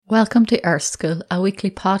Welcome to Earth School, a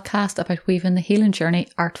weekly podcast about weaving the healing journey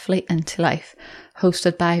artfully into life,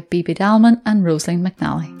 hosted by Bibi Dalman and Rosaleen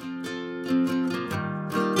McNally.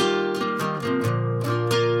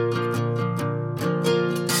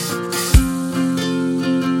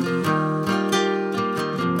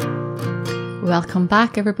 Welcome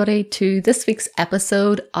back, everybody, to this week's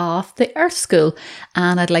episode of the Earth School.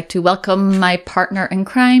 And I'd like to welcome my partner in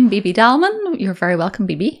crime, Bibi Dalman. You're very welcome,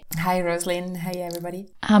 Bibi. Hi, Rosaleen. Hi, everybody.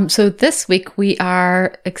 So this week we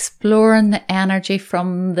are exploring the energy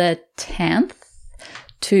from the 10th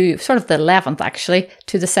to sort of the 11th, actually,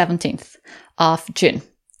 to the 17th of June.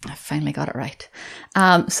 I finally got it right.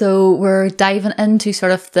 So we're diving into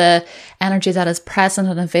sort of the energy that is present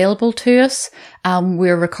and available to us.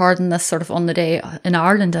 We're recording this sort of on the day in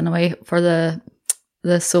Ireland anyway for the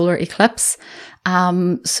solar eclipse.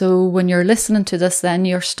 So when you're listening to this, then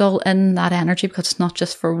you're still in that energy because it's not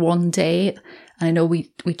just for one day. And I know we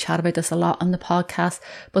chat about this a lot on the podcast,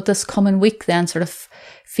 but this coming week then sort of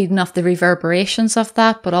feeding off the reverberations of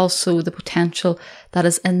that, but also the potential that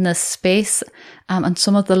is in this space. And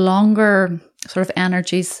some of the longer sort of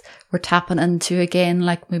energies we're tapping into again,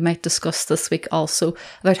 like we might discuss this week also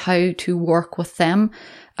about how to work with them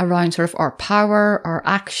around sort of our power, our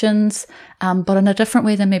actions, but in a different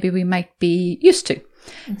way than maybe we might be used to.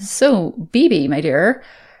 Mm-hmm. So, Bibi, my dear,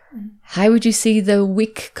 how would you see the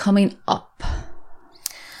week coming up?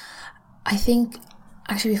 I think,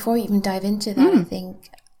 actually, before we even dive into that, I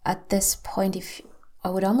think at this point, I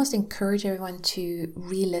would almost encourage everyone to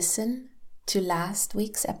re-listen to last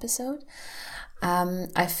week's episode.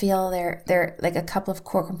 I feel there are like a couple of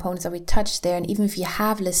core components that we touched there, and even if you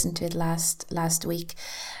have listened to it last week,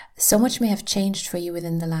 so much may have changed for you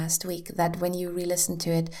within the last week that when you re-listen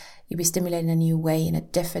to it, you'll be stimulated in a new way, in a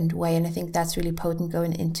different way. And I think that's really potent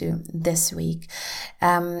going into this week.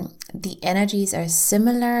 The energies are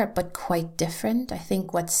similar, but quite different. I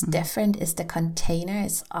think what's different is the container,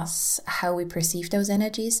 it's us, how we perceive those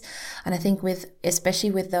energies. And I think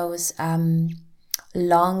especially with those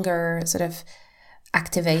longer sort of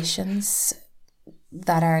activations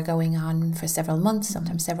that are going on for several months,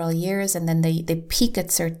 sometimes several years, and then they peak at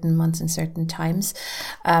certain months and certain times.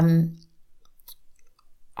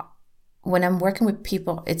 When I'm working with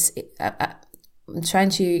people, I'm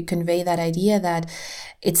trying to convey that idea that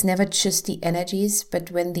it's never just the energies, but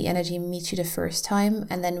when the energy meets you the first time,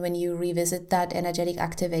 and then when you revisit that energetic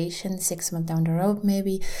activation 6 months down the road,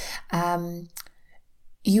 maybe,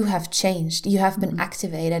 you have changed, you have been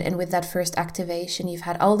activated. And with that first activation, you've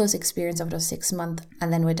had all those experiences over those 6 months,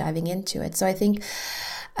 and then we're diving into it. So I think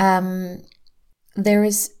there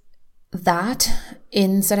is that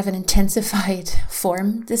in sort of an intensified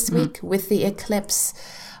form this week with the eclipse,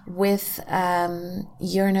 with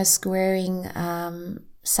Uranus squaring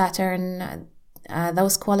Saturn,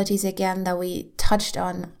 those qualities again that we touched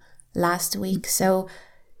on last week. So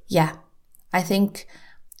yeah, I think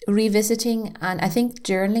revisiting, and I think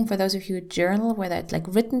journaling, for those of you who journal, whether it's like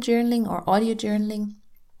written journaling or audio journaling,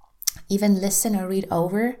 even listen or read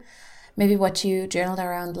over maybe what you journaled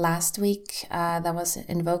around last week that was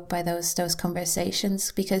invoked by those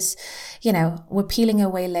conversations, because we're peeling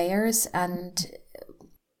away layers and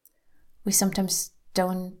we sometimes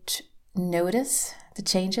don't notice the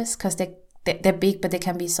changes because they're big, but they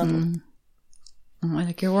can be subtle.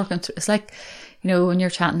 Like you're working through, it's like, when you're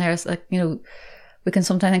chatting there, it's like, we can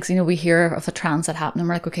sometimes think, we hear of a transit happening,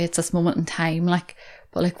 we're like, okay, it's this moment in time,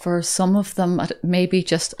 but like for some of them, it may be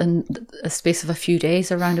just in a space of a few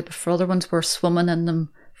days around it, but for other ones, we're swimming in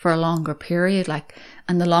them for a longer period,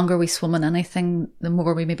 and the longer we swim in anything, the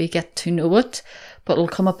more we maybe get to know it, but it'll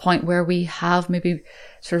come a point where we have maybe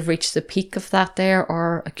sort of reached the peak of that there,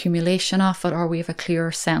 or accumulation of it, or we have a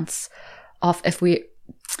clearer sense of if we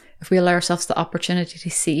allow ourselves the opportunity to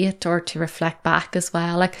see it or to reflect back as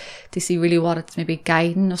well, to see really what it's maybe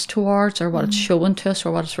guiding us towards, or what it's showing to us,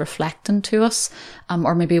 or what it's reflecting to us,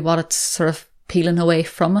 or maybe what it's sort of peeling away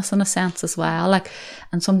from us in a sense as well.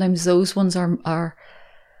 And sometimes those ones are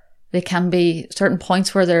they can be certain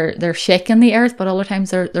points where they're shaking the earth, but other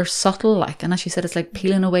times they're subtle, and as you said, it's like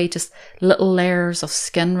peeling away just little layers of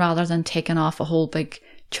skin rather than taking off a whole big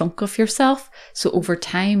chunk of yourself. So over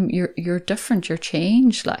time you're different, you're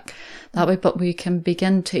changed that way, but we can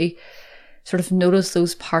begin to sort of notice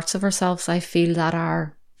those parts of ourselves, I feel, that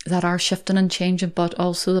are shifting and changing, but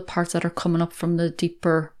also the parts that are coming up from the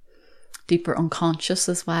deeper unconscious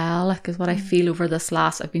as well, is what I feel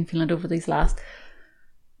I've been feeling it over these last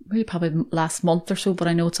month or so, but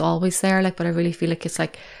I know it's always there, but I really feel like it's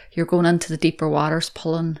like you're going into the deeper waters,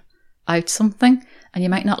 pulling out something, and you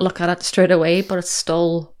might not look at it straight away, but it's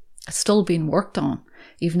still being worked on,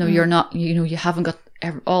 even though you're not, you haven't got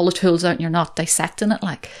all the tools out and you're not dissecting it,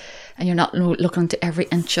 like, and you're not looking into every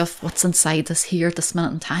inch of what's inside this here at this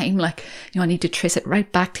minute in time. Like, I need to trace it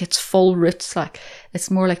right back to its full roots. Like, it's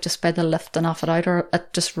more like just by the lifting of it out, or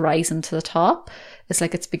it just rising to the top. It's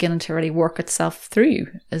like it's beginning to really work itself through,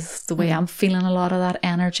 is the way I'm feeling a lot of that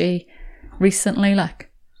energy recently. Like,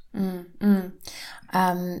 and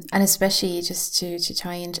especially just to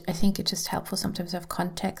try and, I think it's just helpful sometimes to have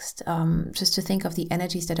context, just to think of the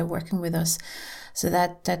energies that are working with us. So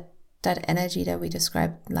that energy that we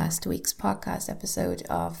described last week's podcast episode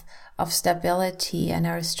of stability and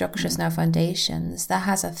our structures and our foundations, that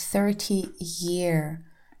has a 30-year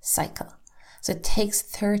cycle. So it takes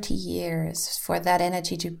 30 years for that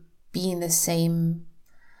energy to be in the same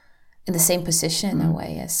position in a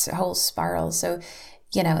way, as a whole spiral. So,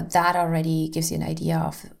 that already gives you an idea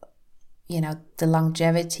of, the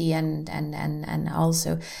longevity and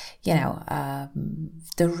also,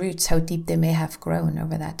 the roots, how deep they may have grown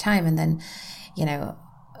over that time. And then,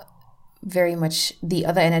 very much the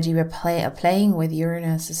other energy we're playing with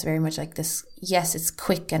Uranus is very much like this. Yes, it's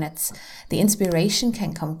quick, and the inspiration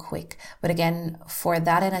can come quick. But again, for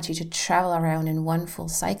that energy to travel around in one full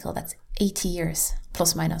cycle, that's 80 years,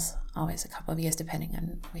 plus minus, always a couple of years, depending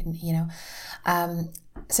on when,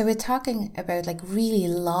 so we're talking about like really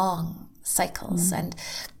long cycles. And,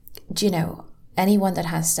 anyone that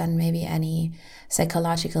has done maybe any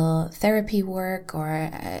psychological therapy work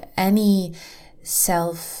or any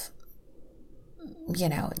self,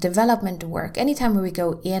 development work, anytime where we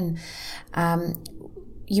go in,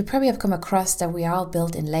 you probably have come across that we are all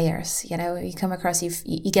built in layers. You come across,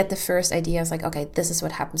 you get the first ideas like, okay, this is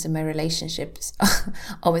what happens in my relationships,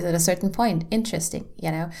 always at a certain point. Interesting,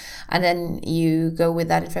 and then you go with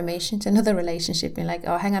that information to another relationship. You're like,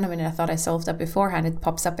 oh, hang on a minute, I thought I solved that beforehand. It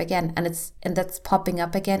pops up again, and that's popping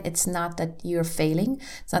up again. It's not that you're failing.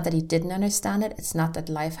 It's not that you didn't understand it. It's not that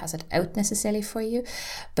life has it out necessarily for you,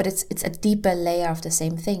 but it's a deeper layer of the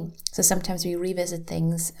same thing. So sometimes we revisit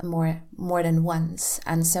things more than once,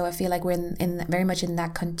 and so I feel like we're in very much in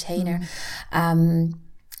that container.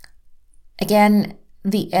 Again,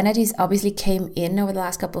 the energies obviously came in over the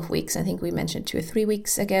last couple of weeks. I think we mentioned 2 or 3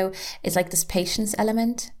 weeks ago. It's like this patience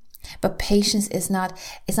element. But patience is not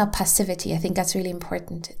passivity. I think that's really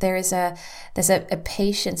important. There's a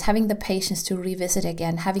patience, having the patience to revisit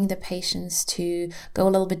again, having the patience to go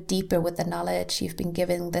a little bit deeper with the knowledge you've been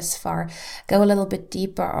given this far, go a little bit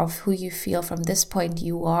deeper of who you feel from this point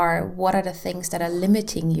you are, what are the things that are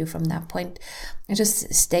limiting you from that point, and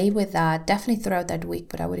just stay with that, definitely throughout that week.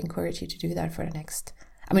 But I would encourage you to do that for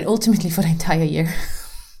ultimately for the entire year.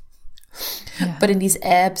 Yeah. But in these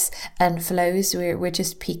ebbs and flows, we're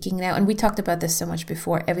just peaking now. And we talked about this so much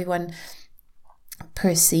before. Everyone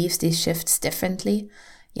perceives these shifts differently.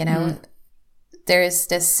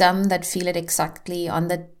 There's some that feel it exactly on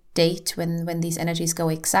the date when these energies go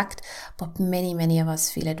exact, but many of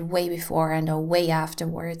us feel it way before and or way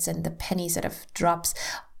afterwards, and the penny sort of drops.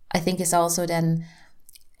 I think it's also then,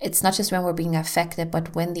 it's not just when we're being affected,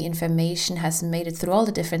 but when the information has made it through all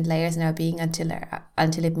the different layers in our being until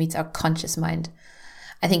it meets our conscious mind.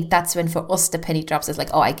 I think that's when for us the penny drops. It's like,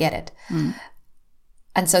 oh, I get it.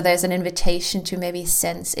 And so there's an invitation to maybe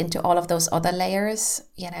sense into all of those other layers,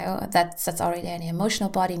 that's already in your emotional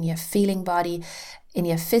body, in your feeling body, in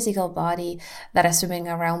your physical body, that are swimming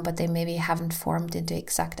around, but they maybe haven't formed into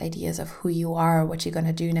exact ideas of who you are or what you're going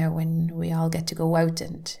to do now when we all get to go out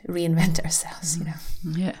and reinvent ourselves,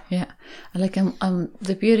 Yeah. Like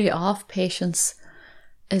the beauty of patience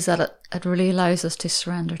is that it really allows us to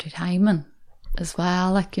surrender to timing as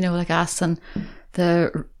well. Like, like asking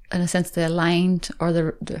in a sense, the aligned or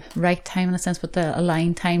the right time in a sense, but the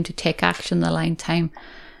aligned time to take action, the aligned time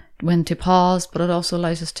when to pause, but it also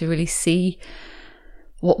allows us to really see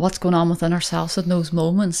what's going on within ourselves in those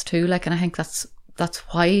moments too. Like, and I think that's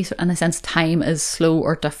why, in a sense, time is slow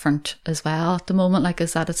or different as well at the moment. Like,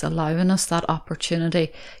 is that it's allowing us that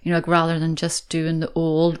opportunity, like rather than just doing the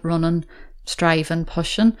old running, striving,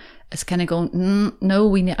 pushing, it's kind of going, no,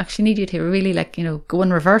 we actually need you to really go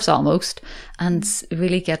in reverse almost, and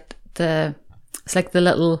really get it's like the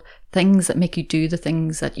little things that make you do the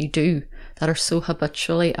things that you do that are so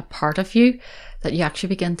habitually a part of you, that you actually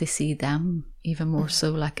begin to see them even more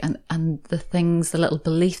so, and the things, the little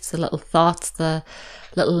beliefs, the little thoughts, the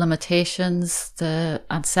little limitations, the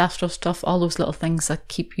ancestral stuff, all those little things that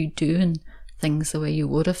keep you doing things the way you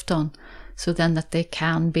would have done, so then that they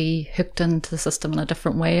can be hooked into the system in a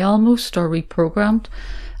different way almost, or reprogrammed,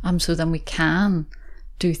 so then we can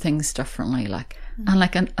do things differently,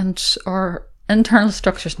 and our internal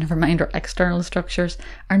structures, never mind our external structures,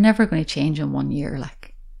 are never going to change in 1 year,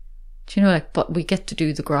 but we get to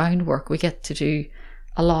do the groundwork. We get to do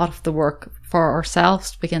a lot of the work for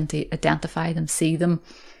ourselves to begin to identify them, see them,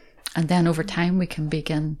 and then over time we can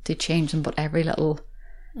begin to change them. But every little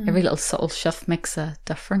subtle shift makes a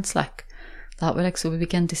difference, like that way. Like, so we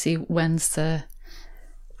begin to see when's the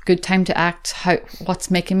good time to act,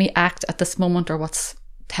 what's making me act at this moment, or what's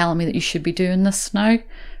telling me that you should be doing this now,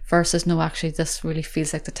 versus no, actually this really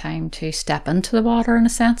feels like the time to step into the water in a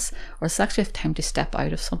sense, or it's actually a time to step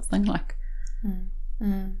out of something, like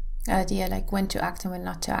idea like when to act and when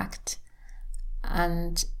not to act,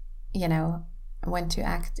 and you know, when to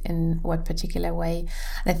act in what particular way.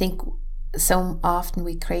 And I think so often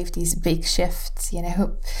we crave these big shifts, you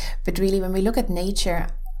know, but really when we look at nature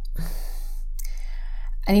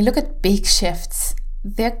and you look at big shifts,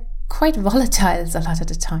 they're quite volatile a lot of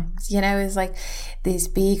the times. You know, it's like these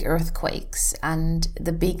big earthquakes and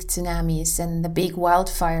the big tsunamis and the big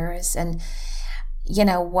wildfires. And, you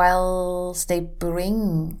know, whilst they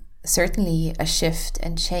bring certainly a shift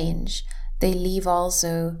and change, they leave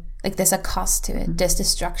also, like, there's a cost to it, there's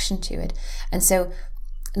destruction to it. And so,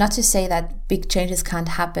 not to say that big changes can't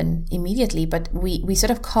happen immediately, but we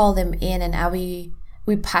sort of call them in, and are we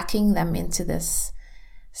packing them into this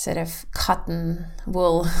sort of cotton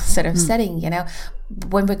wool sort of setting, you know?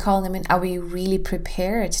 When we call them in, are we really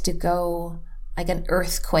prepared to go like an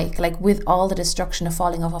earthquake, like with all the destruction of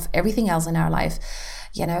falling off of everything else in our life,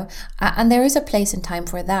 you know? And there is a place and time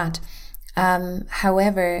for that.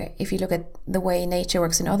 However, if you look at the way nature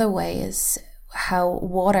works in other ways, how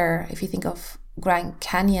water, if you think of Grand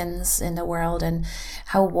Canyons in the world and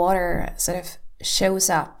how water sort of shows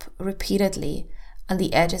up repeatedly on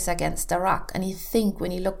the edges against the rock, and you think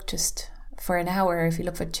when you look just for an hour, if you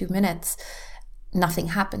look for 2 minutes, nothing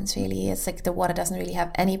happens really. It's like the water doesn't really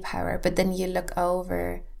have any power. But then you look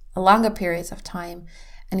over longer periods of time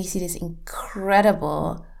and you see these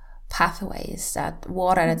incredible pathways that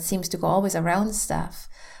water that seems to go always around stuff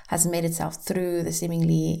has made itself through the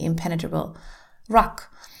seemingly impenetrable rock.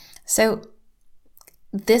 So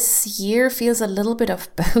this year feels a little bit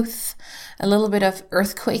of both, a little bit of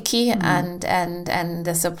earthquakey and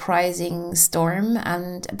the surprising storm,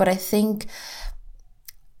 but I think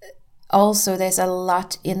also there's a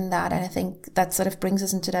lot in that, and I think that sort of brings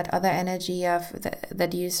us into that other energy of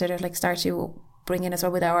that you sort of like start to bring in as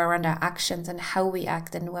well with around our actions and how we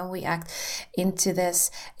act and when we act into this.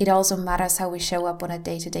 It also matters how we show up on a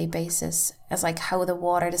day-to-day basis, as like how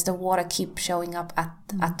does the water keep showing up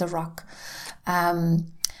at the rock.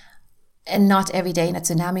 And not every day in a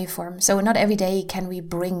tsunami form. So not every day can we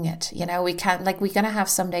bring it, you know, we can't, like, we're going to have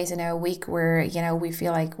some days in a week where, you know, we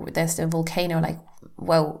feel like there's the volcano, like,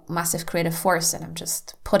 whoa, massive creative force, and I'm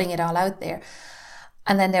just putting it all out there.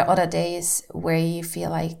 And then there are other days where you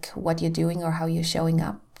feel like what you're doing or how you're showing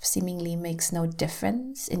up seemingly makes no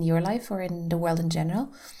difference in your life or in the world in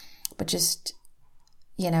general. But just,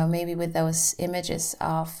 you know, maybe with those images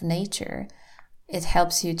of nature, it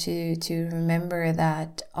helps you to remember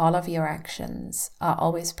that all of your actions are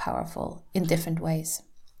always powerful in different ways.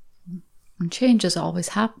 And change is always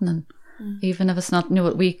happening. Even if it's not, you know,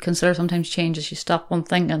 what we consider sometimes change is you stop one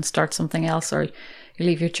thing and start something else, or you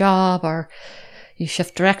leave your job, or you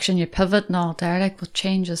shift direction, you pivot and all there. Like, but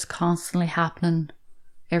change is constantly happening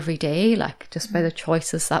every day, like just by the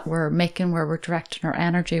choices that we're making, where we're directing our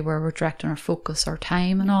energy, where we're directing our focus, our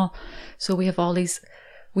time and all. So we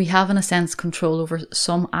have in a sense control over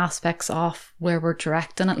some aspects of where we're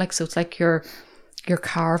directing it. Like, so it's like you're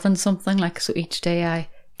carving something, like, so each day I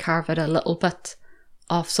carve out a little bit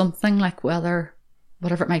of something, like whatever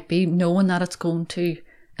it might be, knowing that it's going to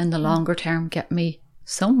in the longer term get me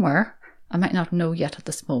somewhere. I might not know yet at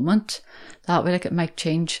this moment. That way, like, it might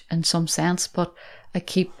change in some sense, but I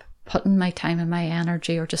keep putting my time and my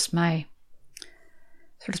energy, or just my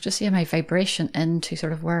sort of just, my vibration into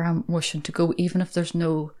sort of where I'm wishing to go, even if there's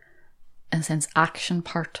no, in a sense, action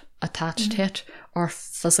part attached to it or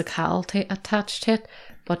physicality attached to it.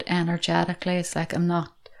 But energetically, it's like I'm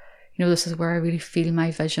not, you know, this is where I really feel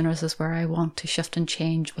my vision, or this is where I want to shift and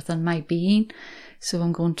change within my being. So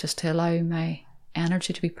I'm going just to allow my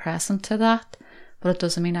energy to be present to that. But it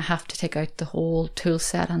doesn't mean I have to take out the whole tool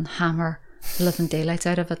set and hammer the living daylights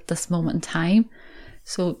out of it this moment in time.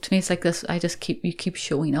 So to me, it's like this, you keep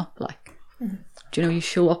showing up, like, do you know, you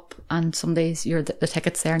show up, and some days the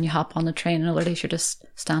ticket's there and you hop on the train, and other days you're just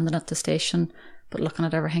standing at the station but looking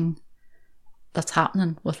at everything that's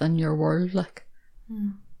happening within your world, like.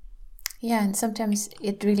 Yeah, and sometimes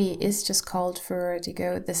it really is just called for to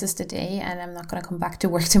go, this is the day and I'm not going to come back to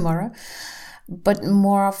work tomorrow. But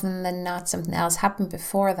more often than not, something else happened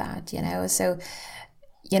before that, you know. So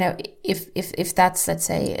you know, if that's, let's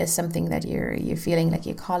say, is something that you're feeling like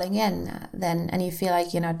you're calling in, then, and you feel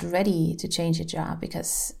like you're not ready to change your job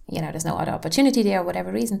because, you know, there's no other opportunity there or whatever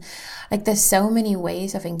reason, like there's so many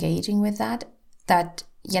ways of engaging with that,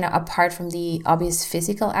 you know, apart from the obvious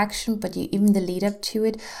physical action, but even the lead up to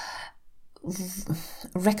it,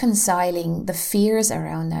 reconciling the fears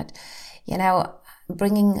around that, you know,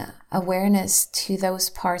 bringing awareness to those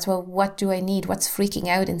parts. Well, what do I need? What's freaking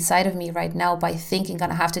out inside of me right now by thinking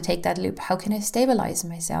gonna have to take that loop? How can I stabilize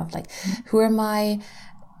myself? Like, who are my,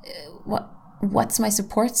 what's my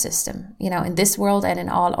support system, you know, in this world and in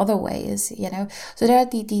all other ways, you know? So there are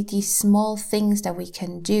these small things that we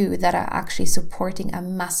can do that are actually supporting a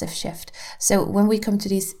massive shift. So when we come to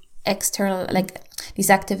these external, like these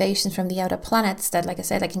activations from the outer planets that, like I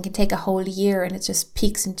said, like it can take a whole year and it just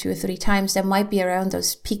peaks in 2 or 3 times, there might be around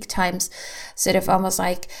those peak times sort of almost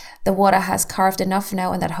like the water has carved enough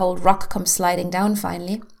now and that whole rock comes sliding down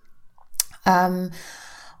finally.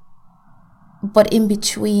 But in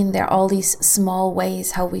between, there are all these small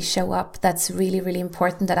ways how we show up that's really, really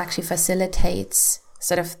important, that actually facilitates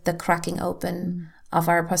sort of the cracking open of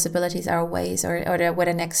our possibilities, our ways, or where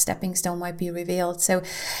the next stepping stone might be revealed. So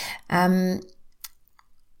I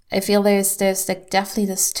feel there's like definitely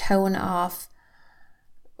this tone of,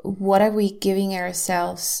 what are we giving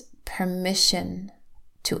ourselves permission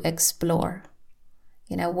to explore?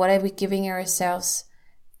 You know, what are we giving ourselves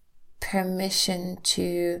permission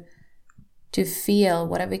to feel?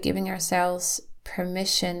 What are we giving ourselves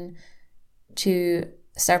permission to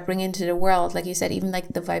start bringing into the world? Like you said, even like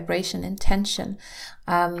the vibration, intention,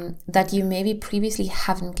 that you maybe previously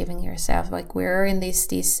haven't given yourself. Like we're in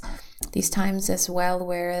these times as well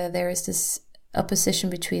where there is this opposition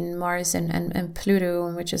between Mars and Pluto,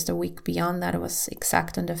 and which is the week beyond that. It was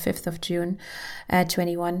exact on the 5th of June,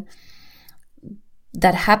 21.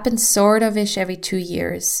 That happens sort of ish every 2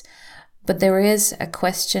 years. But there is a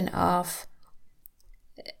question of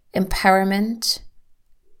empowerment,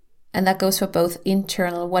 and that goes for both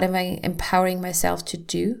internal, what am I empowering myself to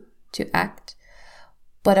do, to act,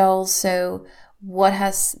 but also what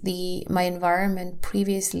has my environment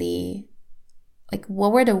previously, like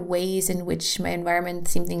what were the ways in which my environment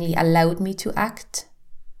seemingly allowed me to act,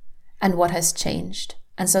 and what has changed.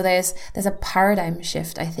 And so there's a paradigm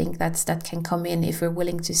shift, I think, that can come in if we're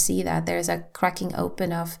willing to see that. There's a cracking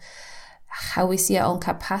open of how we see our own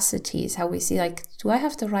capacities, how we see, like, do I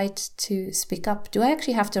have the right to speak up? Do I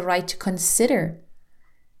actually have the right to consider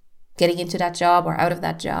getting into that job or out of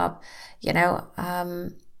that job? You know,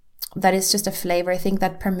 that is just a flavor. I think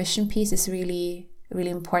that permission piece is really,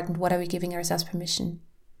 really important. What are we giving ourselves permission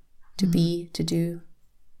to be, to do,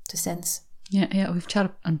 to sense? Yeah, we've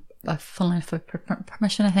chatted on full enough about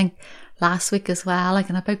permission, I think, last week as well. Like,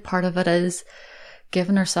 and a big part of it is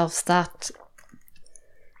giving ourselves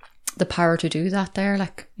the power to do that there,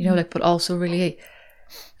 like, you know, like, but also really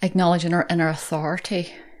acknowledging our inner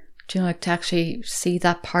authority, do you know, like, to actually see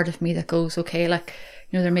that part of me that goes, okay, like,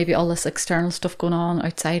 you know, there may be all this external stuff going on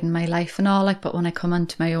outside in my life and all, like, but when I come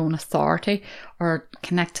into my own authority or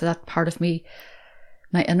connect to that part of me,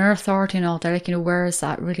 my inner authority and all that, like, you know, where is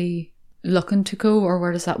that really looking to go, or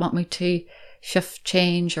where does that want me to shift,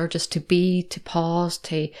 change, or just to be, to pause,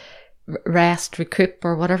 to rest, recoup,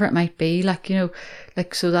 or whatever it might be, like, you know,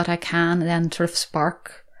 like, so that I can then sort of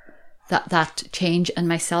spark that change in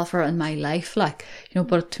myself or in my life, like, you know.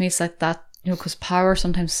 But to me it's like that, you know, because power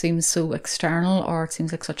sometimes seems so external, or it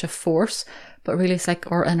seems like such a force, but really it's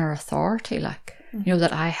like our inner authority, like, you know,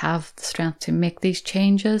 that I have the strength to make these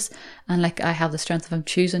changes, and like I have the strength if I'm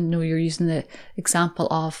choosing. You know, you're using the example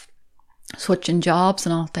of switching jobs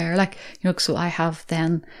and all there, like, you know, so I have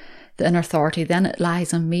then the inner authority, then it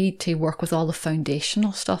lies on me to work with all the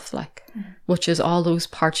foundational stuff, like, which is all those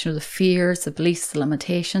parts, you know, the fears, the beliefs, the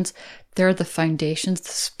limitations. They're the foundations, the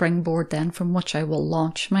springboard then from which I will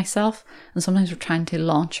launch myself. And sometimes we're trying to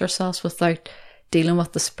launch ourselves without dealing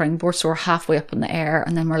with the springboard, so we're halfway up in the air,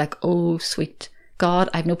 and then we're like, oh sweet God,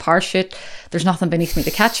 I've no parachute, there's nothing beneath me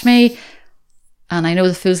to catch me, and I know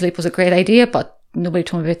the fool's leap was a great idea, but nobody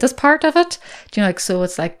told me about this part of it. Do you know, like, so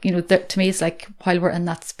it's like, you know, to me it's like, while we're in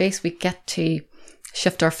that space, we get to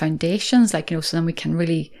shift our foundations, like, you know, so then we can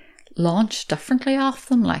really launch differently off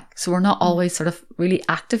them, like, so we're not always sort of really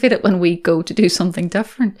activated when we go to do something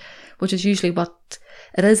different, which is usually what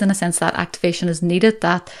it is. In a sense, that activation is needed,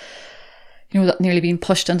 that, you know, that nearly being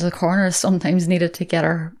pushed into the corner is sometimes needed to get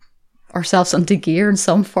ourselves into gear in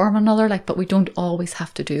some form or another, like, but we don't always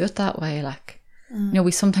have to do it that way, like. You know,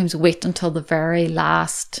 we sometimes wait until the very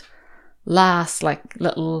last like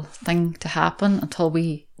little thing to happen until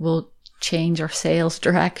we will change our sails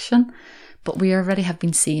direction, but we already have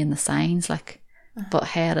been seeing the signs, like, but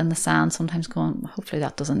head in the sand, sometimes going, hopefully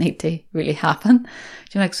that doesn't need to really happen.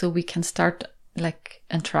 Like, so we can start like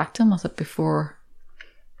interacting with it before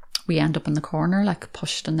we end up in the corner, like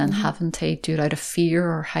pushed and then having to do it out of fear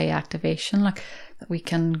or high activation, like that we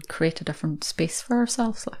can create a different space for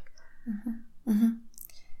ourselves. Like,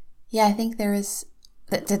 yeah, I think there's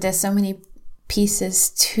so many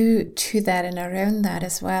pieces to that and around that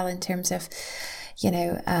as well, in terms of,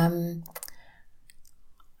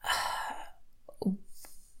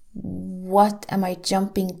 what am I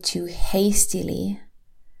jumping to hastily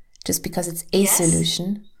just because it's a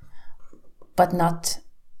solution, but not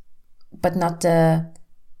the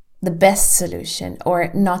best solution,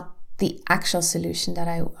 or not the actual solution that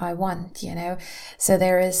I want, So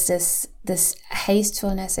there is this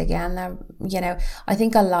hastefulness again. I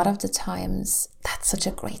think a lot of the times that's such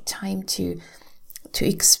a great time to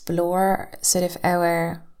explore sort of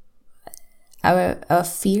our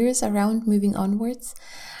fears around moving onwards,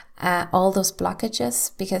 all those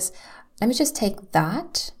blockages, because let me just take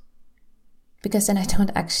that, because then I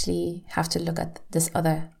don't actually have to look at this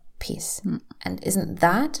other piece. And isn't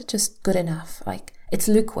that just good enough? Like, it's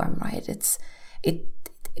lukewarm, right? It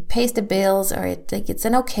pays the bills, or it's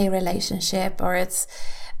an okay relationship, or it's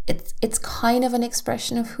kind of an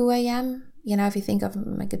expression of who I am. If you think of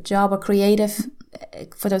like a job or creative,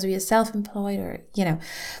 for those of you self-employed, or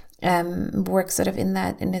work sort of in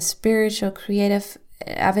a spiritual, creative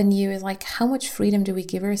avenue, is like, how much freedom do we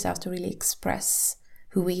give ourselves to really express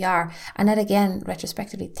who we are? And that, again,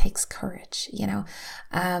 retrospectively takes courage.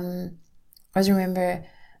 I always remember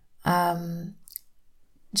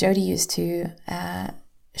Jody used to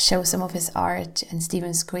show some of his art in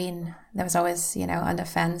Stephen's Green. There was always, on the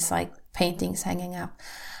fence, like paintings hanging up.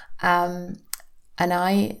 And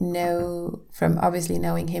I know from obviously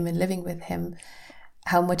knowing him and living with him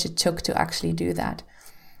how much it took to actually do that.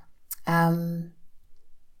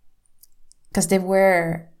 Because they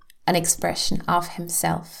were an expression of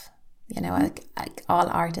himself, like all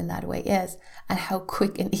art in that way is, and how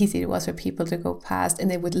quick and easy it was for people to go past,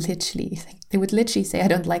 and they would literally say, I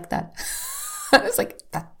don't like that. I was like,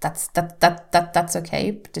 that's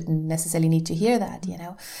okay, but didn't necessarily need to hear that,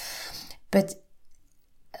 But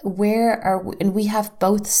where are we? And we have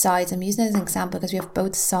both sides. I'm using it as an example because we have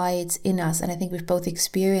both sides in us, and I think we've both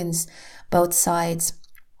experienced both sides.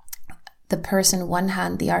 The person, one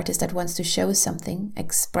hand, the artist that wants to show something,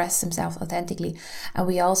 express himself authentically. And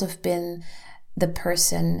we also have been the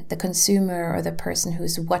person, the consumer, or the person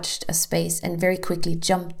who's watched a space and very quickly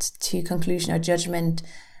jumped to conclusion or judgment.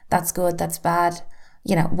 That's good, that's bad,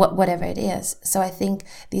 whatever it is. So I think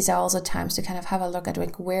these are also times to kind of have a look at,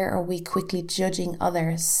 like, where are we quickly judging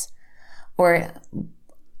others, or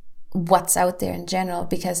what's out there in general,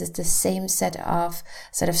 because it's the same set of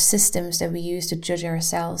sort of systems that we use to judge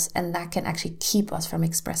ourselves, and that can actually keep us from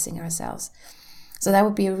expressing ourselves. So that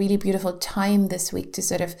would be a really beautiful time this week to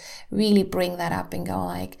sort of really bring that up and go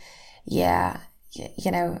like,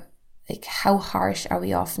 like, how harsh are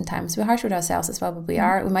we oftentimes? We're harsh with ourselves as well, but we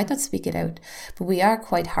might not speak it out, but we are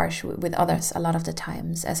quite harsh with others a lot of the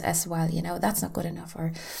times as well, that's not good enough,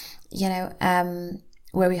 or,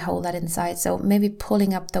 where we hold that inside. So maybe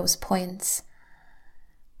pulling up those points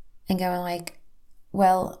and going like,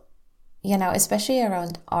 well, especially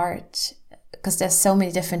around art, because there's so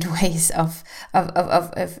many different ways of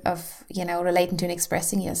relating to and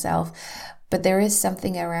expressing yourself. But there is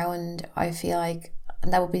something around, I feel like,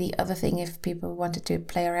 and that would be the other thing if people wanted to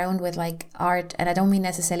play around with like art. And I don't mean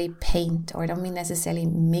necessarily paint, or I don't mean necessarily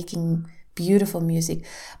making beautiful music,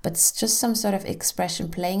 but it's just some sort of expression,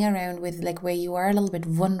 playing around with like where you are a little bit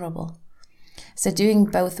vulnerable. So doing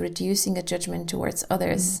both, reducing a judgment towards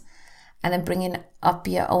others, and then bringing up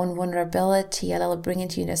your own vulnerability a little, bringing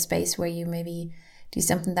you in a space where you maybe do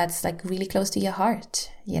something that's like really close to your heart,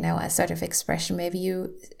 a sort of expression. Maybe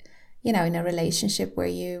you in a relationship where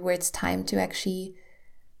it's time to actually,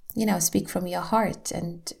 speak from your heart,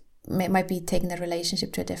 and it might be taking the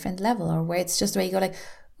relationship to a different level, or where it's just where you go like,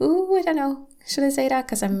 ooh, I don't know, should I say that?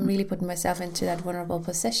 Because I'm really putting myself into that vulnerable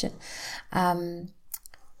position. I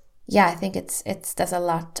think there's a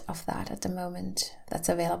lot of that at the moment that's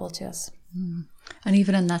available to us. And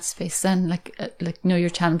even in that space then, like you're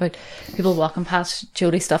chatting about people walking past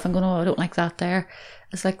Jody stuff and going, oh, I don't like that there.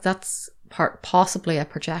 It's like, that's possibly a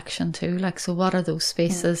projection too. Like, so what are those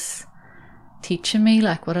spaces teaching me?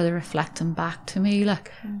 Like, what are they reflecting back to me?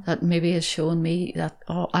 Like, that maybe is showing me that,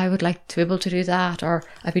 oh, I would like to be able to do that, or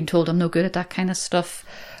I've been told I'm no good at that kind of stuff,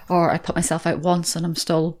 or I put myself out once and I'm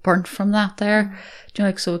still burnt from that there. Do you know,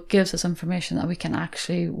 like, so it gives us information that we can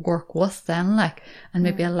actually work with then, like, and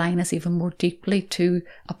maybe align us even more deeply to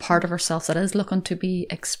a part of ourselves that is looking to be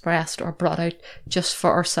expressed or brought out just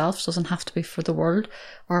for ourselves, doesn't have to be for the world,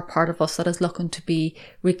 or a part of us that is looking to be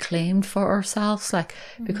reclaimed for ourselves, like,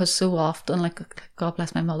 because so often, like, God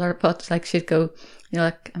bless my mother, but like, she'd go, you know,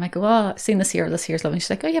 like, I might go, oh, I've seen this here's lovely. She's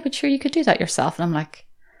like, oh yeah, but sure, you could do that yourself. And I'm like,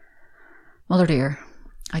 Mother dear,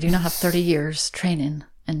 I do not have 30 years training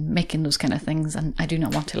in making those kind of things, and I do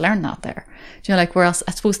not want to learn that there. Do you know, like, whereas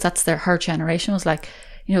I suppose that's her generation was like,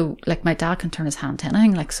 you know, like, my dad can turn his hand to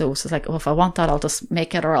anything, like, so it's like, oh, if I want that, I'll just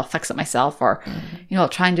make it, or I'll fix it myself, or you know, I'll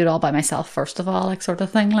try and do it all by myself first of all, like, sort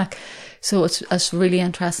of thing, like. So it's really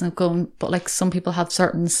interesting going, but like, some people have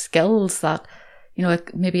certain skills that, you know,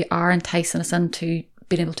 like, maybe are enticing us into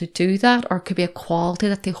being able to do that, or it could be a quality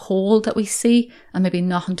that they hold that we see, and maybe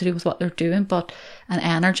nothing to do with what they're doing, but an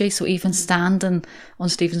energy. So even standing on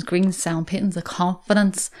Stephen's Green sound paintings, the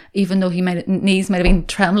confidence, even though knees might have been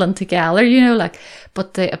trembling together, you know, like,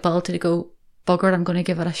 but the ability to go, bugger it, I'm going to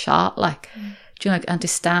give it a shot, like, do you know, like, and to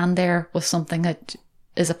stand there with something that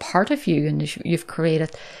is a part of you and you've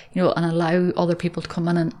created, you know, and allow other people to come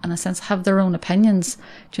in and, in a sense, have their own opinions,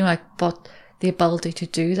 do you know, like, but the ability to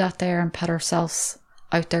do that there and put ourselves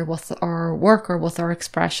out there with our work or with our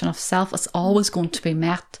expression of self, it's always going to be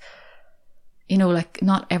met, you know, like,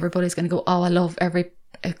 not everybody's going to go, oh, I love every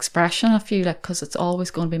expression of you, like, because it's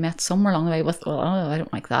always going to be met somewhere along the way with, oh, I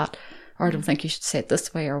don't like that, or I don't think you should say it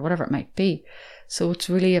this way, or whatever it might be. So it's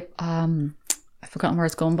really I've forgotten where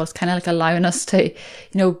it's going, but it's kind of like allowing us to, you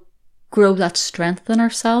know, grow that strength in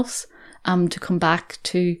ourselves, to come back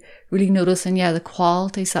to really noticing, the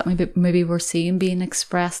qualities that maybe we're seeing being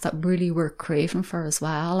expressed that really we're craving for as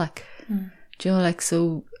well. Like, do you know, like,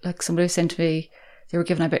 so, like, somebody was saying to me, they were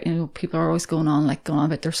giving about, you know, people are always going on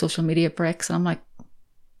about their social media breaks, and I'm like,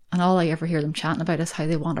 and all I ever hear them chatting about is how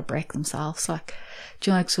they want to break themselves. Like,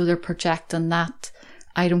 do you know, like, so they're projecting that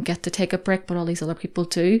I don't get to take a break, but all these other people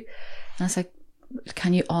do. And it's like,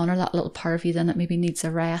 can you honour that little part of you then that maybe needs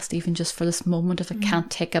a rest, even just for this moment, if it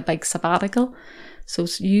can't take a big sabbatical? So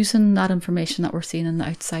it's using that information that we're seeing in the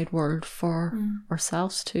outside world for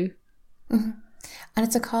ourselves too. Mm-hmm. And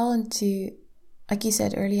it's a call into, like you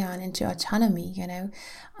said early on, into autonomy, you know,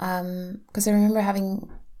 because I remember having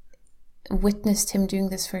witnessed him doing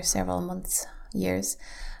this for several months, years,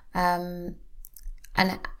 and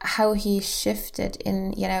how he shifted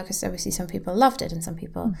in, you know, because obviously some people loved it and some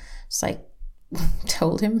people just like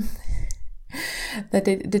told him that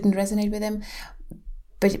it didn't resonate with him.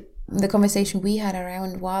 But the conversation we had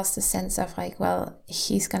around was the sense of like, well,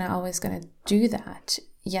 he's always gonna do that,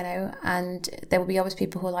 you know, and there will be always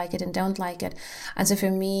people who like it and don't like it. And so for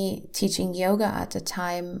me, teaching yoga at the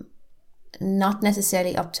time, not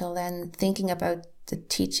necessarily up till then thinking about the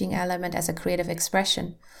teaching element as a creative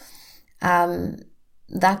expression,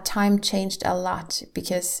 that time changed a lot,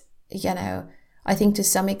 because, you know, I think to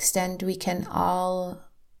some extent we can all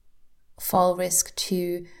fall risk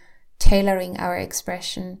to tailoring our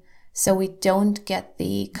expression so we don't get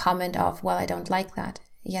the comment of, well, I don't like that,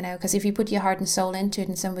 you know, because if you put your heart and soul into it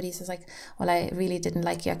and somebody says like, well, I really didn't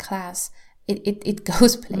like your class, it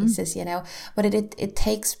goes places, you know, but it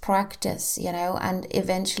takes practice, you know, and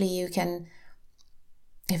eventually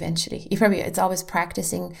it's always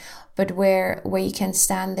practicing, but where you can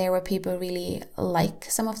stand there where people really like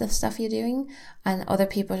some of the stuff you're doing and other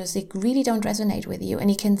people just like really don't resonate with you, and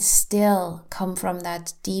you can still come from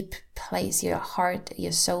that deep place, your heart,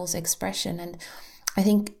 your soul's expression. And I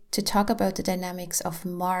think to talk about the dynamics of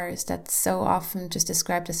Mars that's so often just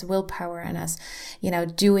described as willpower and as, you know,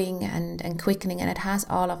 doing and quickening, and it has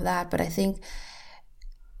all of that, but I think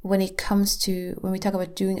when we talk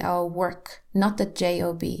about doing our work, not the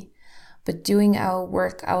job, but doing our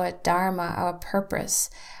work, our dharma, our purpose,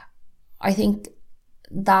 I think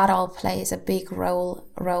that all plays a big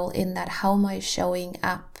role in that. How am I showing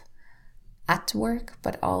up at work,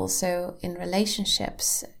 but also in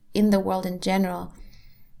relationships, in the world in general,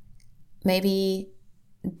 maybe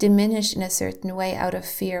diminished in a certain way out of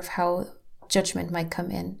fear of how judgment might come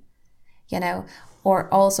in, you know,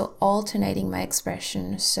 or also alternating my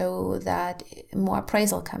expression so that more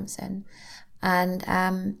appraisal comes in.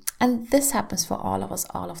 And this happens for all of us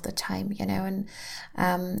all of the time, you know,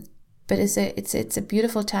 and but it's a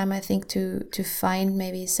beautiful time, I think, to find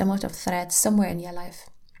maybe somewhat of thread somewhere in your life.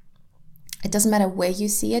 It doesn't matter where you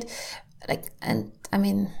see it, like, and I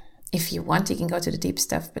mean, if you want, you can go to the deep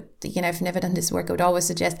stuff, but, you know, if you've never done this work, I would always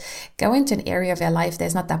suggest go into an area of your life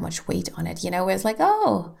there's not that much weight on it, you know, where it's like,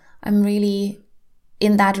 oh, I'm really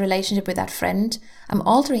in that relationship with that friend, I'm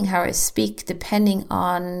altering how I speak depending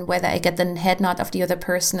on whether I get the head nod of the other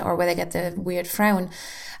person or whether I get the weird frown.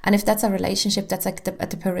 And if that's a relationship that's like at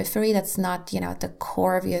the periphery, that's not, at the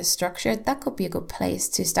core of your structure, that could be a good place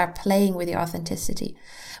to start playing with your authenticity.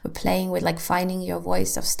 We're playing with like finding your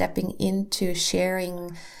voice, of stepping into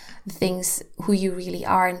sharing things, who you really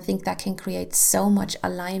are, and think that can create so much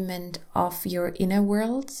alignment of your inner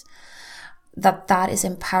worlds that is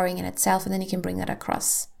empowering in itself. And then you can bring that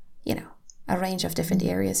across, a range of different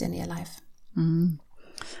areas in your life. And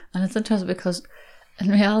it's interesting because in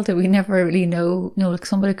reality, we never really know, like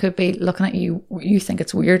somebody could be looking at you, you think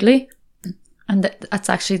it's weirdly, and that's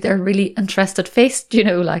actually their really interested face,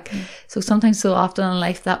 so sometimes so often in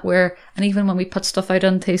life that and even when we put stuff out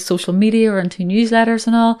into social media or into newsletters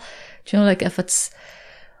and all, like if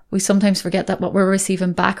we sometimes forget that what we're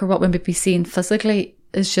receiving back or what we may be seeing physically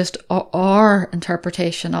is just our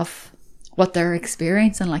interpretation of what they're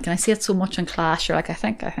experiencing. Like, and I see it so much in class, you're like, I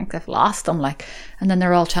think they've lost them, like, and then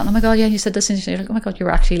they're all chatting, oh my god, yeah, you said this, and you're like, oh my god, you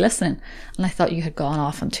were actually listening, and I thought you had gone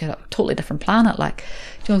off into a totally different planet, like,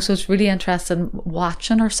 so it's really interesting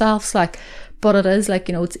watching ourselves, like, but it is like,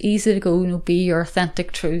 it's easy to go, be your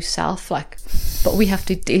authentic true self, like, but we have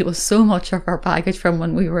to deal with so much of our baggage from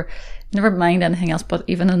when we were, never mind anything else, but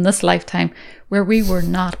even in this lifetime where we were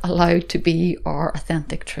not allowed to be our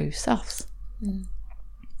authentic true selves.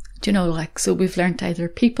 So we've learned to either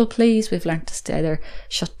people please, we've learned to either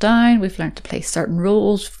shut down, we've learned to play certain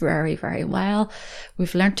roles very, very well,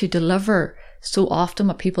 we've learned to deliver so often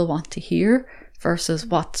what people want to hear versus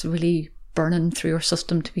what's really burning through our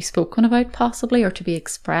system to be spoken about possibly, or to be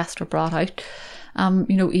expressed or brought out.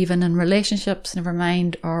 Even in relationships, never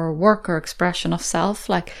mind our work or expression of self,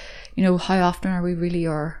 like, how often are we really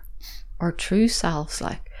our true selves,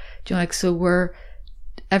 like, so we're,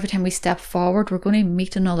 every time we step forward, we're going to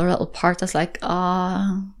meet another little part that's like,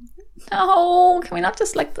 no, can we not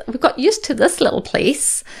just, like, we've got used to this little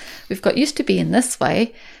place, we've got used to being this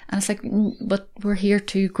way, and it's like, but we're here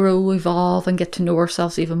to grow, evolve, and get to know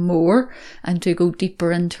ourselves even more, and to go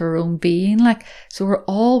deeper into our own being, like, so we're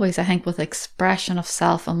always, I think, with expression of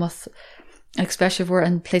self, and with, especially if we're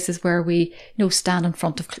in places where we, stand in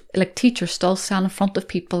front of, like, teachers still stand in front of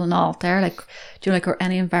people and all there, like, or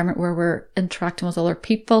any environment where we're interacting with other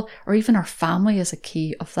people, or even our family is a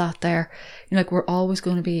key of that there. Like, we're always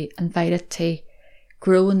going to be invited to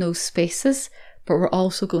grow in those spaces, but we're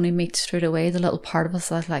also going to meet straight away the little part of us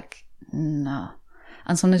that's like, no.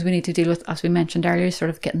 And sometimes we need to deal with, as we mentioned earlier, sort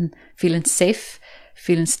of feeling safe,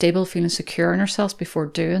 feeling stable, feeling secure in ourselves before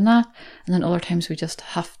doing that. And then other times we just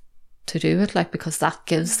have to do it, like, because that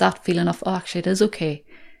gives that feeling of, oh, actually it is okay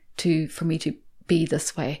for me to be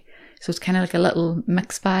this way. So it's kind of like a little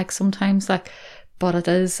mixed bag sometimes, like, but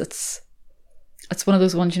it's one of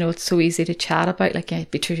those ones, it's so easy to chat about, like, yeah,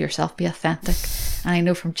 be true to yourself, be authentic. And I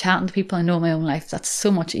know from chatting to people, I know in my own life, that's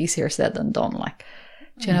so much easier said than done, like,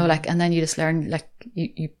 like, and then you just learn, like,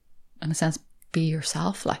 you in a sense be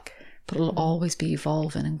yourself, like, but it'll always be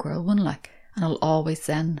evolving and growing, like, and it'll always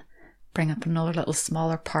then bring up another little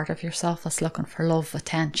smaller part of yourself that's looking for love,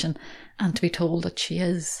 attention, and to be told that she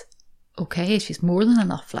is okay, she's more than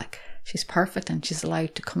enough, like, she's perfect, and she's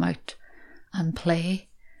allowed to come out and play.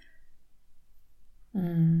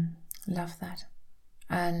 Love that.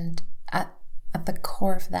 And at the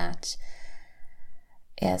core of that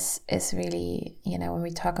is really, when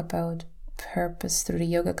we talk about purpose through the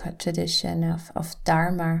yoga tradition of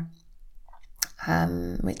Dharma,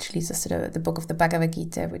 which leads us to the book of the Bhagavad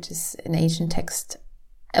Gita, which is an ancient text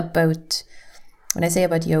about, when I say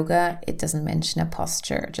about yoga, it doesn't mention a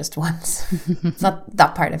posture just once. It's not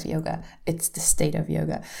that part of yoga, it's the state of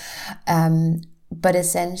yoga. But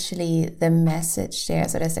essentially the message there,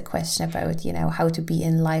 so there's a question about, how to be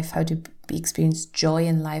in life, how to experience joy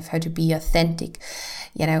in life, how to be authentic.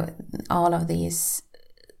 All of these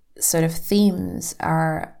sort of themes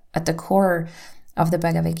are at the core of the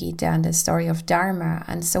Bhagavad Gita and the story of Dharma.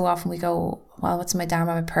 And so often we go, well, what's my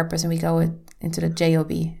Dharma, my purpose? And we go into the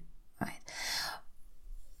job, right?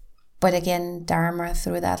 But again, Dharma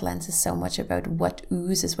through that lens is so much about what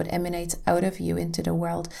oozes, what emanates out of you into the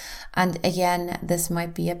world. And again, this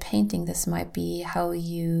might be a painting, this might be how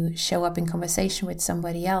you show up in conversation with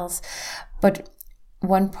somebody else. But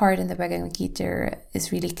one part in the Bhagavad Gita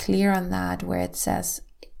is really clear on that, where it says,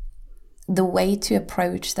 the way to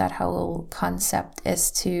approach that whole concept is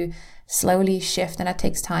to slowly shift, and that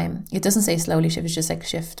takes time. It doesn't say slowly shift, it's just like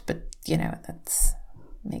shift, but that's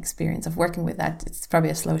my experience of working with that. It's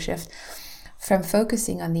probably a slow shift from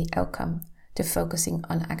focusing on the outcome to focusing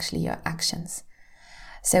on actually your actions.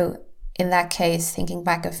 So in that case, thinking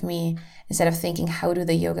back of me, instead of thinking, how do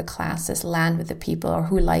the yoga classes land with the people, or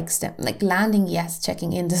who likes them? Like landing, yes,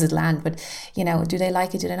 checking in, does it land? But, you know, do they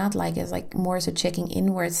like it? Do they not like it? It's like more so checking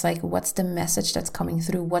inwards, like what's the message that's coming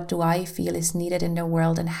through? What do I feel is needed in the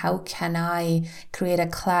world? And how can I create a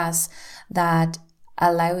class that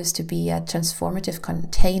allows to be a transformative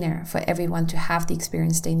container for everyone to have the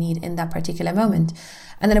experience they need in that particular moment?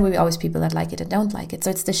 And then there will be always people that like it and don't like it.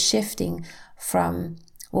 So it's the shifting from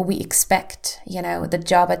what we expect, you know, the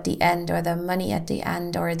job at the end, or the money at the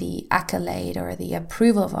end, or the accolade, or the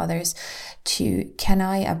approval of others, to can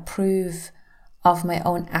I approve of my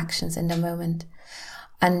own actions in the moment?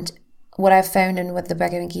 And what I've found, and what the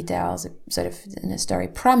Bhagavad Gita also sort of in a story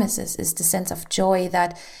promises, is the sense of joy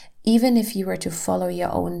that even if you were to follow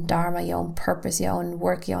your own dharma, your own purpose, your own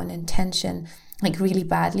work, your own intention, like really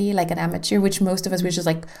badly, like an amateur, which most of us, we're just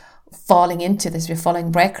like falling into this, we're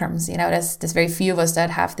following breadcrumbs, you know, there's very few of us that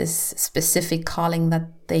have this specific calling that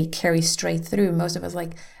they carry straight through. Most of us,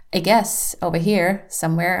 like, I guess over here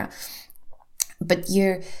somewhere. But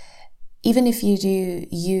even if you do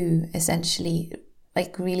you essentially,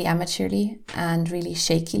 like really amateurly and really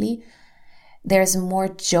shakily, there's more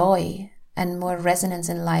joy and more resonance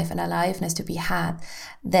in life and aliveness to be had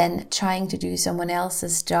than trying to do someone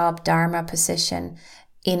else's job, dharma, position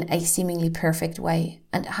in a seemingly perfect way.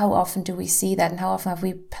 And how often do we see that? And how often have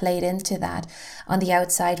we played into that? On the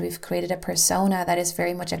outside, we've created a persona that is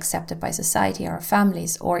very much accepted by society, our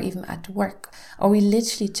families, or even at work. Or we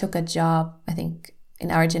literally took a job. I think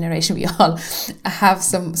in our generation, we all have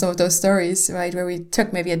some of those stories, right? Where we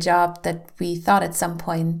took maybe a job that we thought at some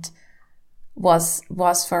point was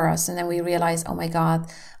for us, and then we realized, oh my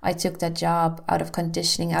God, I took that job out of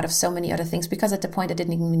conditioning, out of so many other things, because at the point I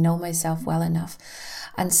didn't even know myself well enough.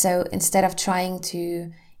 And so instead of trying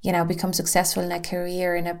to, you know, become successful in a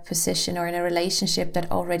career, in a position, or in a relationship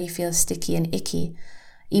that already feels sticky and icky,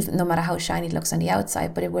 even no matter how shiny it looks on the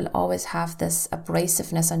outside, but it will always have this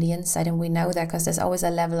abrasiveness on the inside. And we know that because there's always a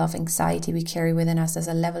level of anxiety we carry within us. There's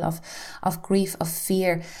a level of grief, of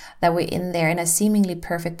fear, that we're in there in a seemingly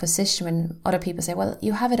perfect position when other people say, well,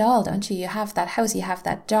 you have it all, don't you? You have that house, you have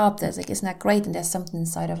that job. There's like, isn't that great? And there's something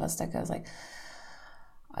inside of us that goes like,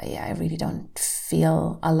 oh, yeah, I really don't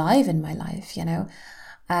feel alive in my life, you know?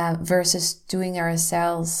 Versus doing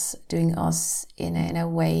us in a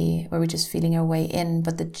way where we're just feeling our way in,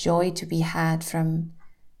 but the joy to be had from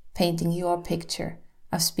painting your picture,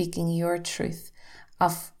 of speaking your truth,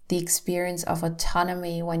 of the experience of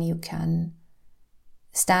autonomy when you can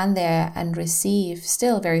stand there and receive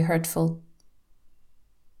still very hurtful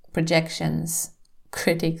projections,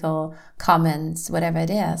 critical comments, whatever it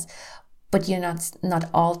is, but you're not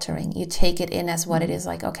altering. You take it in as what it is.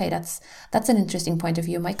 Like, okay, that's an interesting point of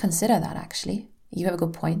view. I might consider that, actually. You have a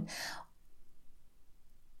good point.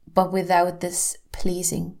 But without this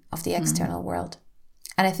pleasing of the external world.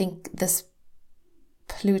 And I think this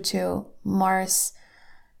Pluto-Mars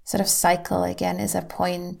sort of cycle, again, is a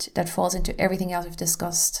point that falls into everything else we've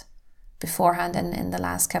discussed beforehand and in the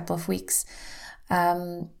last couple of weeks.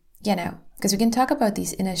 You know, because we can talk about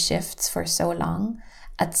these inner shifts for so long.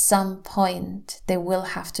 At some point, they will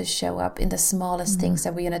have to show up in the smallest things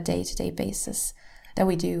that we on a day-to-day basis that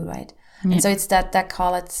we do, right? Yeah. And so it's that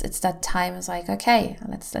call, it's that time. It's like, okay,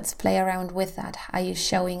 let's play around with that. Are you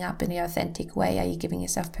showing up in the authentic way? Are you giving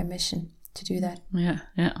yourself permission to do that? Yeah.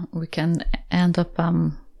 We can end up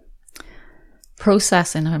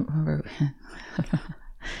processing. I remember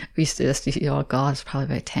we used to do this, oh God, it's probably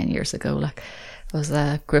about 10 years ago. Like, it was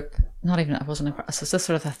a group, it wasn't a group, it's just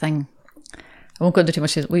sort of a thing. I won't go into too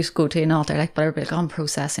much. We used to go to an altar, like, but everybody like, I'm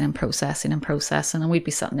processing, and we'd be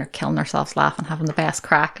sitting there killing ourselves laughing, having the best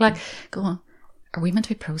crack, like going, are we meant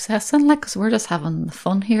to be processing? Like, because we're just having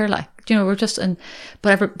fun here, like, you know, we're just in,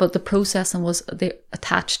 but the processing was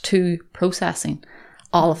attached to processing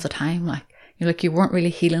all of the time, like, you know, like you weren't really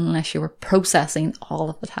healing unless you were processing all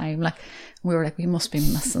of the time, like. We were like, we must be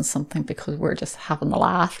missing something because we're just having a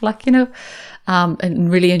laugh, like, you know,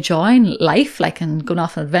 and really enjoying life, like, and going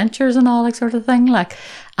off on adventures and all that sort of thing, like,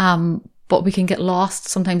 but we can get lost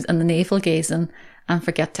sometimes in the navel gazing and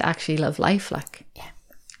forget to actually live life, like, yeah.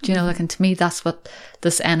 Do you know, like, and to me, that's what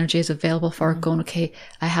this energy is available for, going, okay,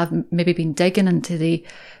 I have maybe been digging into the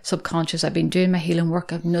subconscious, I've been doing my healing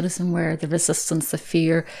work, I'm noticing where the resistance, the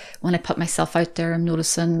fear, when I put myself out there, I'm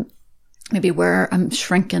noticing maybe where I'm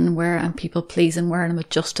shrinking, where I'm people pleasing, where I'm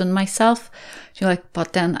adjusting myself. You know, like,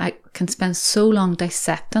 but then I can spend so long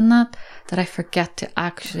dissecting that I forget to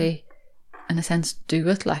actually, in a sense, do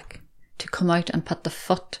it, like, to come out and put the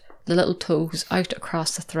little toes out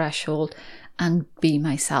across the threshold and be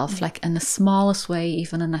myself, like in the smallest way,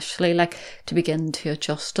 even initially, like to begin to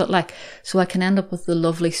adjust it, like, so I can end up with the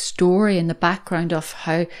lovely story in the background of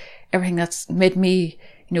how everything that's made me,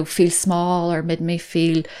 feel small or made me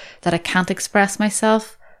feel that I can't express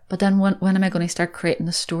myself. But then when am I going to start creating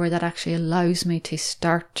the story that actually allows me to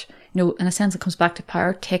start, in a sense, it comes back to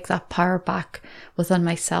power, take that power back within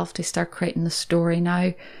myself to start creating the story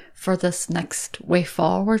now for this next way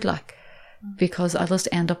forward, like, because I just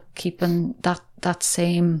end up keeping that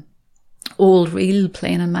same old reel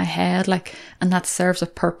playing in my head, like, and that serves a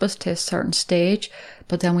purpose to a certain stage,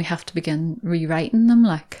 but then we have to begin rewriting them,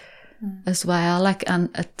 like, as well, like, and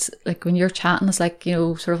it's like when you're chatting, it's like,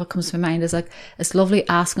 sort of what comes to my mind is like, it's lovely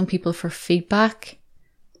asking people for feedback,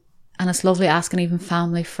 and it's lovely asking even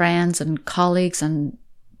family, friends and colleagues and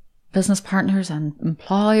business partners and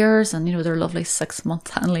employers and, their lovely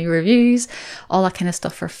 6-month annual reviews, all that kind of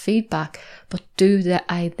stuff for feedback. But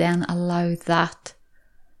I then allow that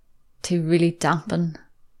to really dampen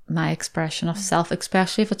my expression of self,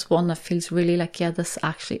 especially if it's one that feels really like, yeah, this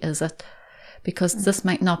actually is it. Because this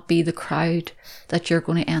might not be the crowd that you're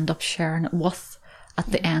going to end up sharing it with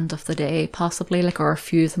at the end of the day, possibly, like, or a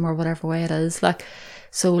few of them, or whatever way it is, like.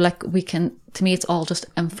 So, like, to me, it's all just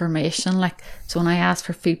information, like. So when I ask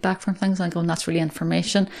for feedback from things, I go, that's really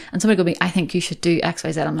information, and somebody go to me, I think you should do X,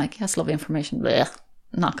 Y, Z. I'm like, yes, lovely information, blech,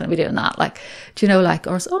 I'm not going to be doing that, like, like,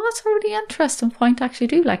 or, oh, that's a really interesting point, I actually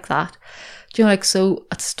do like that, like, so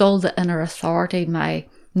it's still the inner authority, my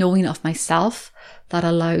knowing of myself, that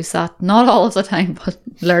allows that, not all of the time, but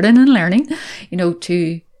learning,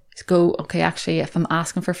 to go, okay, actually, if I'm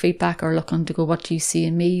asking for feedback or looking to go, what do you see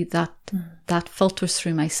in me, that filters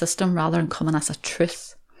through my system rather than coming as a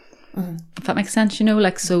truth. If that makes sense,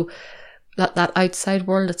 like, so that outside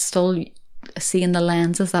world, it's still seeing the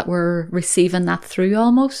lenses that we're receiving that through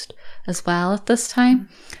almost as well at this time.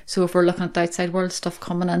 So if we're looking at the outside world, stuff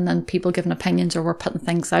coming in and people giving opinions, or we're putting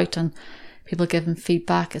things out and people giving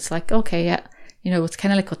feedback, it's like, okay, yeah, it's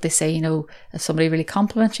kind of like what they say, if somebody really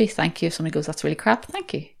compliments you, thank you. If somebody goes, that's really crap,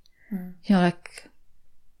 thank you. Like,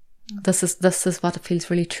 this is what it feels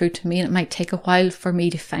really true to me. And it might take a while for me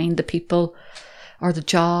to find the people or the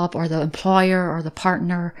job or the employer or the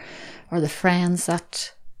partner or the friends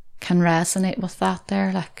that can resonate with that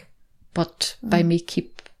there, like, but by me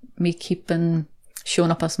keeping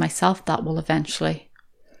showing up as myself, that will eventually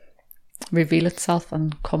reveal itself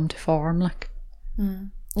and come to form, like.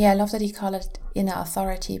 Yeah, I love that you call it inner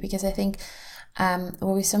authority, because I think where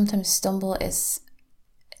we sometimes stumble is,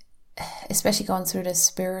 especially going through the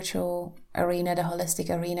spiritual arena, the holistic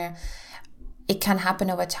arena, it can happen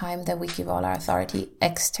over time that we give all our authority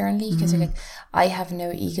externally, because you're like, I have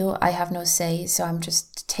no ego, I have no say, so I'm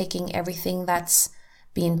just taking everything that's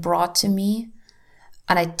being brought to me,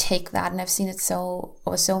 and I take that. And I've seen it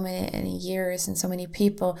over so many years and so many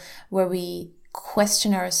people, where we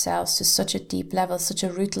question ourselves to such a deep level, such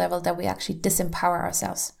a root level, that we actually disempower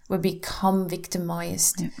ourselves. We become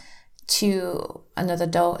victimized to another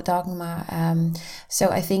dogma. So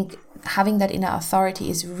I think having that inner authority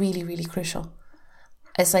is really, really crucial.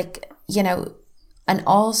 It's like, and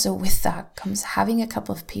also with that comes having a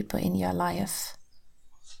couple of people in your life.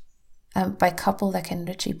 By couple, that can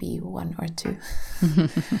literally be one or two,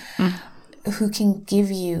 who can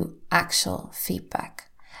give you actual feedback,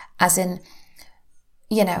 as in,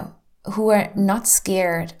 who are not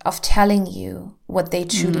scared of telling you what they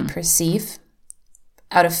truly perceive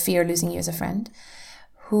out of fear losing you as a friend,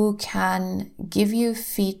 who can give you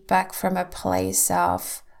feedback from a place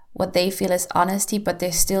of what they feel is honesty, but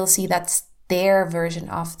they still see that's their version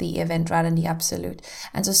of the event rather than the absolute.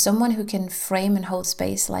 And so someone who can frame and hold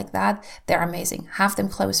space like that, they're amazing. Have them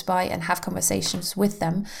close by and have conversations with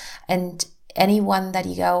them. And anyone that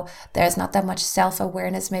you go, there's not that much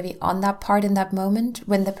self-awareness maybe on that part in that moment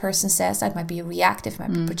when the person says that, might be reactive,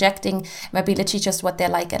 might be projecting, might be literally just what they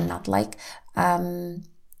like and not like.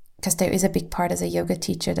 Because there is a big part as a yoga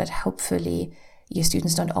teacher that hopefully your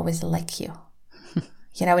students don't always like you.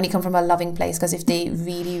 When you come from a loving place, because if they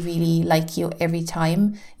really, really like you every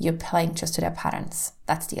time, you're playing just to their patterns.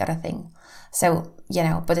 That's the other thing. So,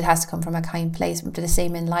 but it has to come from a kind place. But the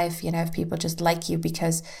same in life, if people just like you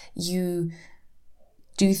because you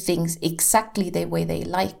do things exactly the way they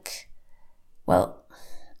like, well,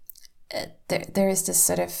 there is this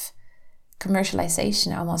sort of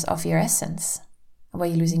commercialization almost of your essence, where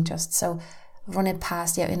you're losing trust. So running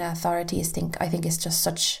past your inner authority I think is just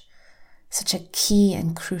such a key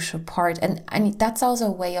and crucial part. And I mean, that's also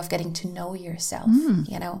a way of getting to know yourself,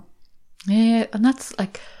 Yeah, and that's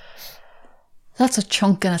that's a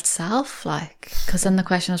chunk in itself, like, because then the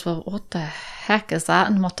question is, well, what the heck is that,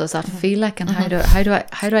 and what does that feel like, and how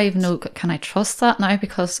do I even know, can I trust that now,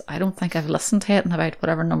 because I don't think I've listened to it in about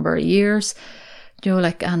whatever number of years,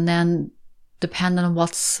 like, and then depending on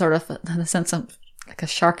what's sort of, in a sense of like a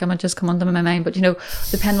shark image has come onto my mind, but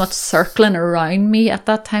depending what's circling around me at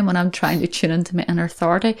that time when I'm trying to tune into my inner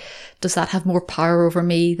authority, does that have more power over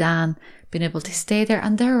me than being able to stay there?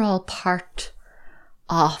 And they're all part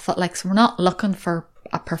of it, like, so we're not looking for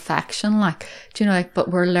a perfection, like,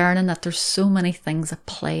 but we're learning that there's so many things at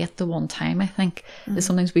play at the one time, I think, is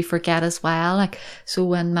sometimes we forget as well, like, so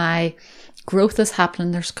when my growth is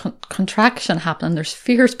happening, there's contraction happening, there's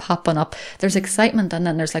fears popping up, there's excitement, and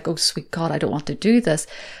then there's like, oh sweet God, I don't want to do this.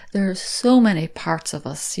 There's so many parts of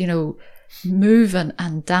us, moving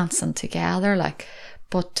and dancing together, like,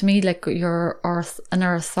 but to me, like, your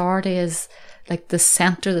inner authority is like the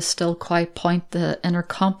center, the still quiet point, the inner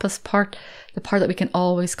compass part, the part that we can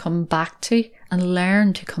always come back to and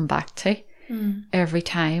learn to come back to every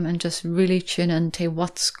time, and just really tune into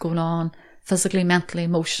what's going on physically, mentally,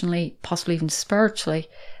 emotionally, possibly even spiritually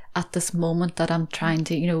at this moment that I'm trying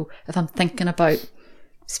to, if I'm thinking about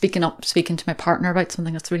speaking to my partner about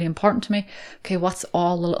something that's really important to me, okay, what's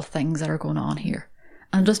all the little things that are going on here?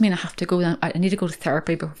 And it doesn't mean I have to go down, I need to go to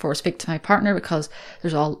therapy before I speak to my partner because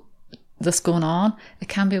there's all this going on. It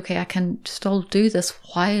can be, okay, I can still do this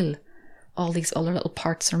while all these other little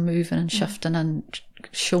parts are moving and shifting and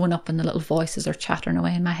showing up, and the little voices are chattering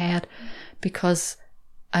away in my head, because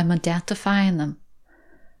I'm identifying them.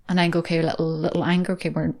 And I go, okay, little anger, okay,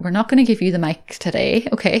 we're not going to give you the mic today,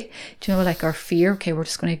 okay? Do like our fear, okay, we're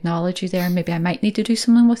just going to acknowledge you there. Maybe I might need to do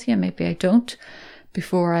something with you, maybe I don't,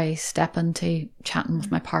 before I step into chatting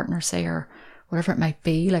with my partner, say, or whatever it might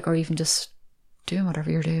be, like, or even just doing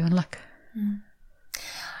whatever you're doing, like.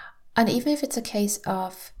 And even if it's a case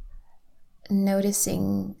of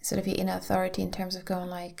noticing sort of your inner authority in terms of going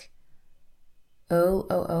like,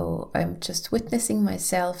 oh, I'm just witnessing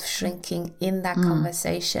myself shrinking in that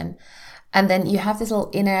conversation. And then you have this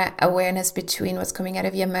little inner awareness between what's coming out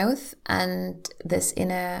of your mouth and this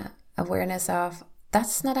inner awareness of,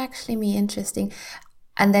 that's not actually me interesting.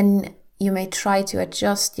 And then you may try to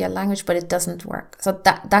adjust your language, but it doesn't work. So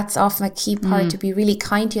that's often a key part, to be really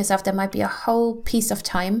kind to yourself. There might be a whole piece of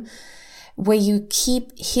time where you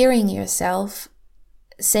keep hearing yourself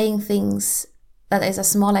saying things that is a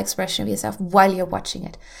small expression of yourself while you're watching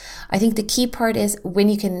it. I think the key part is when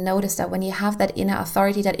you can notice that, when you have that inner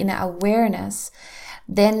authority, that inner awareness,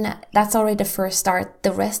 then that's already the first start.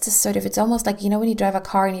 The rest is sort of, it's almost like, when you drive a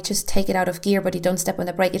car and you just take it out of gear, but you don't step on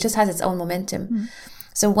the brake, it just has its own momentum.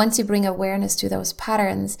 So once you bring awareness to those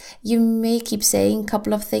patterns, you may keep saying a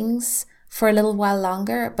couple of things for a little while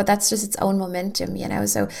longer, but that's just its own momentum,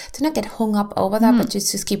 So to not get hung up over that, but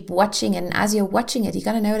just keep watching. And as you're watching it, you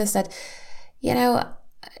got to notice that,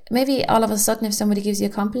 maybe all of a sudden if somebody gives you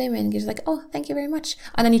a compliment, you're like, oh, thank you very much.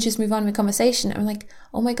 And then you just move on with conversation. I'm like,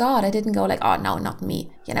 oh my God, I didn't go like, oh, no, not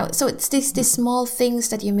me. So it's these small things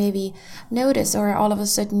that you maybe notice, or all of a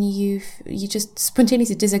sudden you just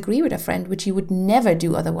spontaneously disagree with a friend, which you would never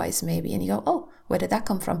do otherwise maybe. And you go, oh, where did that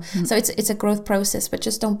come from? So it's a growth process, but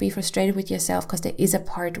just don't be frustrated with yourself, because there is a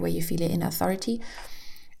part where you feel it in authority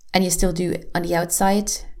and you still do on the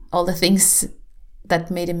outside all the things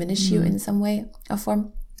that may diminish you in some way or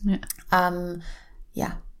form.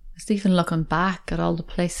 It's even looking back at all the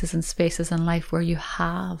places and spaces in life where you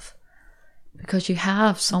have, because you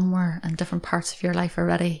have somewhere in different parts of your life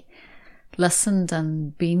already listened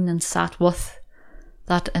and been and sat with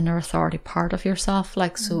that inner authority part of yourself,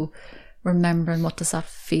 like, so remembering what does that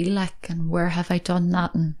feel like, and where have I done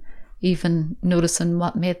that, and even noticing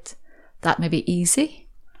what made that maybe easy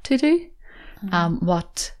to do,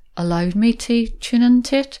 what allowed me to tune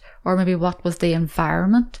into it, or maybe what was the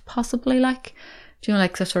environment possibly like,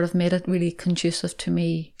 like, that sort of made it really conducive to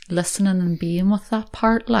me listening and being with that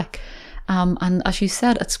part, like, and as you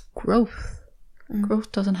said, it's growth.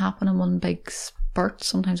 Growth doesn't happen in one big spurt.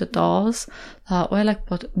 Sometimes it does that way, like,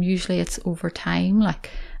 but usually it's over time,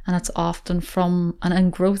 like, and it's often and in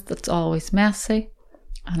growth it's always messy,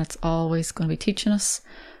 and it's always going to be teaching us.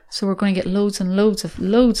 So we're going to get loads and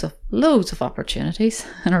loads of opportunities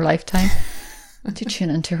in our lifetime to tune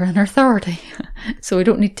into our inner authority. So we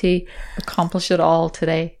don't need to accomplish it all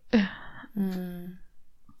today.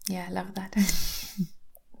 Yeah, I love that.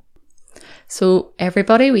 So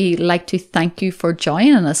everybody, we like to thank you for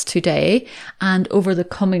joining us today, and over the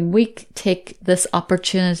coming week, take this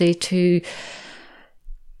opportunity to,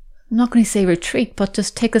 I'm not going to say retreat, but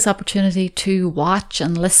just take this opportunity to watch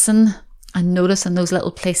and listen and notice in those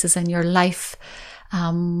little places in your life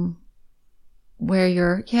where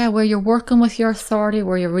you're working with your authority,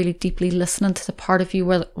 where you're really deeply listening to the part of you,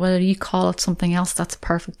 whether you call it something else, that's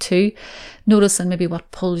perfect too. Noticing maybe what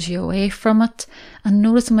pulls you away from it, and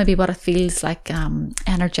noticing maybe what it feels like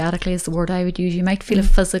energetically is the word I would use. You might feel it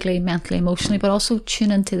physically, mentally, emotionally, but also tune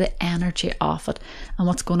into the energy of it and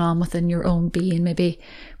what's going on within your own being, maybe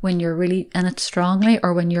when you're really in it strongly,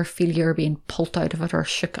 or when you feel you're being pulled out of it or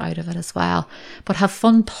shook out of it as well. But have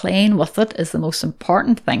fun playing with it is the most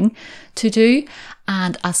important thing to do.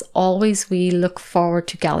 And as always, we look forward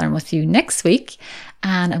to gathering with you next week.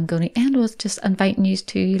 And I'm going to end with just inviting you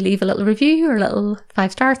to leave a little review or a little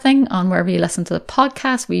 5-star thing on wherever you listen to the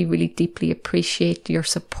podcast. We really deeply appreciate your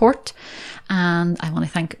support. And I want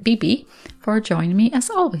to thank BB for joining me as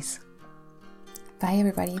always. Bye,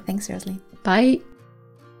 everybody. Thanks, Rosalie. Bye.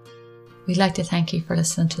 We'd like to thank you for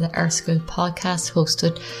listening to the Earth School podcast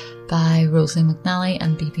hosted by Rosalie McNally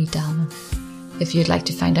and BB Dalman. If you'd like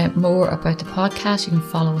to find out more about the podcast, you can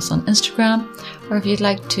follow us on Instagram, or if you'd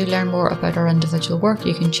like to learn more about our individual work,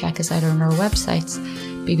 you can check us out on our websites,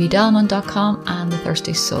 bbdalman.com and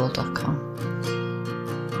thethirstysoul.com.